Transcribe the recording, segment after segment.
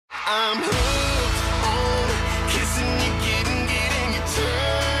I'm hooked on kissing you, getting you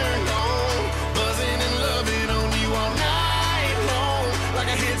turned on, buzzing and loving on you all night long, like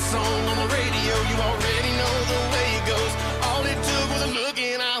a hit song on the radio. You already know the way it goes. All it took was a look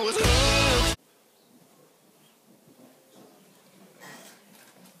and I was hooked.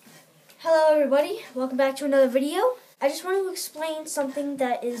 Hello everybody, welcome back to another video. I just want to explain something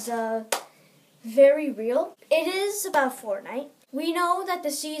that is very real. It is about Fortnite. We know that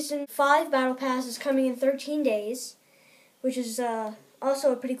the Season 5 Battle Pass is coming in 13 days, which is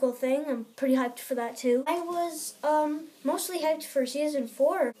also a pretty cool thing. I'm pretty hyped for that too. I was mostly hyped for Season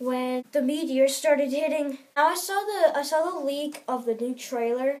 4 when the meteors started hitting. Now I saw the leak of the new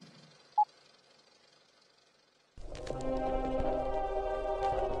trailer.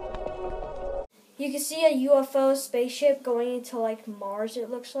 You can see a UFO spaceship going into like Mars, it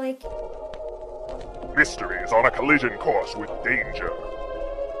looks like. Mystery is on a collision course with danger.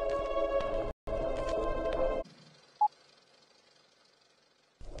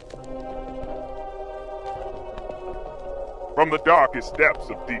 From the darkest depths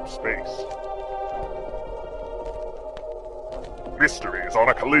of deep space. Mystery is on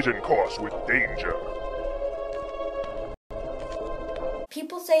a collision course with danger.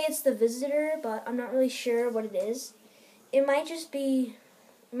 People say it's the Visitor, but I'm not really sure what it is. It might just be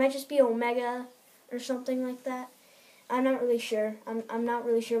Omega or something like that. I'm not really sure. I'm not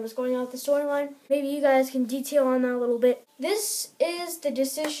really sure what's going on with the storyline. Maybe you guys can detail on that a little bit. This is the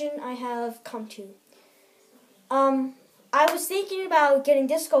decision I have come to. I was thinking about getting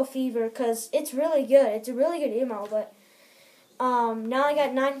Disco Fever because it's really good. It's a really good emo, but now I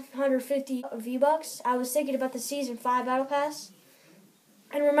got 950 V-Bucks. I was thinking about the Season 5 Battle Pass.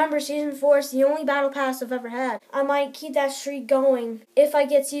 And remember, Season 4 is the only Battle Pass I've ever had. I might keep that streak going. If I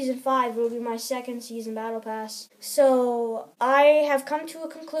get Season 5, it will be my second Season Battle Pass. So, I have come to a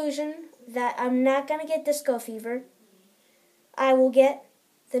conclusion that I'm not going to get Disco Fever. I will get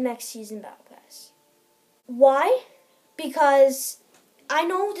the next Season Battle Pass. Why? Because I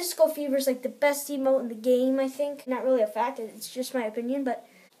know Disco Fever is like the best emote in the game, I think. Not really a fact, it's just my opinion. But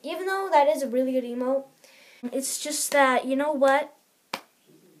even though that is a really good emote, it's just that, you know what?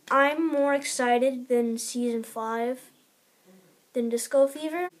 I'm more excited than Season 5 than Disco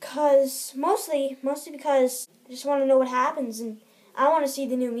Fever, mostly because I just want to know what happens, and I want to see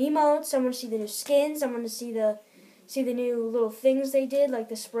the new emotes, I want to see the new skins, I want to see the new little things they did, like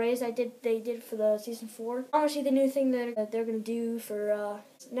the sprays they did for the Season 4. I want to see the new thing that they're going to do for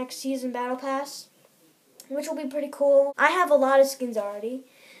next Season Battle Pass, which will be pretty cool. I have a lot of skins already.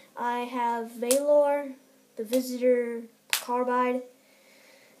 I have Valor, the Visitor, Carbide.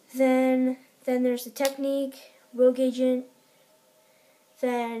 Then there's the Technique, Rogue Agent.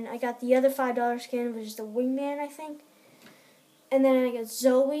 Then I got the other $5 skin, which is the Wingman, I think. And then I got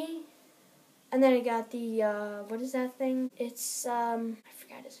Zoe. And then I got the, what is that thing? It's, I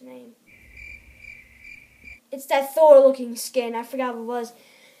forgot his name. It's that Thor-looking skin. I forgot what it was.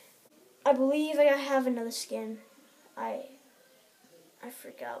 I believe I have another skin. I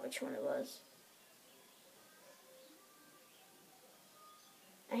forgot which one it was.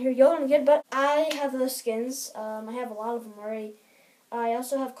 I hear yodeling good, but I have those skins. I have a lot of them already. I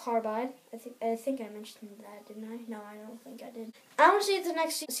also have Carbide. I think I mentioned that, didn't I? No, I don't think I did. I want to see the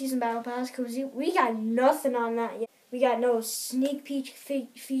next Season Battle Pass because we got nothing on that yet. We got no sneak peek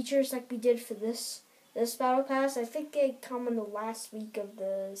features like we did for this Battle Pass. I think they come in the last week of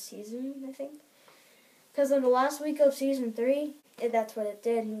the season, I think. Because in the last week of Season 3, that's what it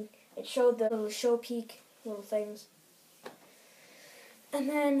did. And it showed the little show peek little things. And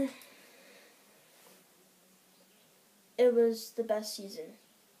then it was the best season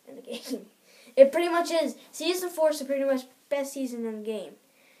in the game. It pretty much is. Season 4 is the pretty much best season in the game.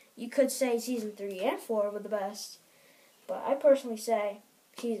 You could say Season 3 and 4 were the best, but I personally say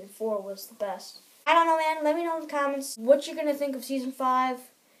Season 4 was the best. I don't know, man. Let me know in the comments what you're gonna think of Season 5.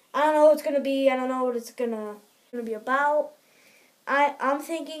 I don't know what it's gonna be. I don't know what it's gonna be about. I'm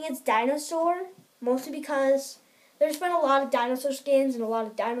thinking it's dinosaur, mostly because there's been a lot of dinosaur skins and a lot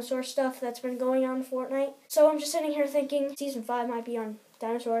of dinosaur stuff that's been going on in Fortnite. So I'm just sitting here thinking Season 5 might be on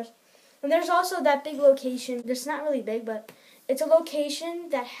dinosaurs. And there's also that big location. It's not really big, but it's a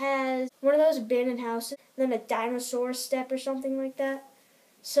location that has one of those abandoned houses, and then a dinosaur step or something like that.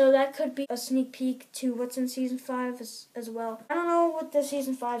 So that could be a sneak peek to what's in Season 5 as well. I don't know what the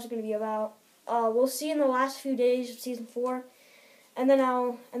Season 5 is going to be about. We'll see in the last few days of Season 4. And then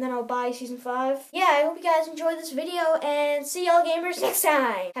I'll buy Season 5. Yeah, I hope you guys enjoyed this video, and see y'all gamers next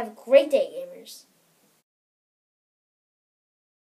time. Have a great day, gamers.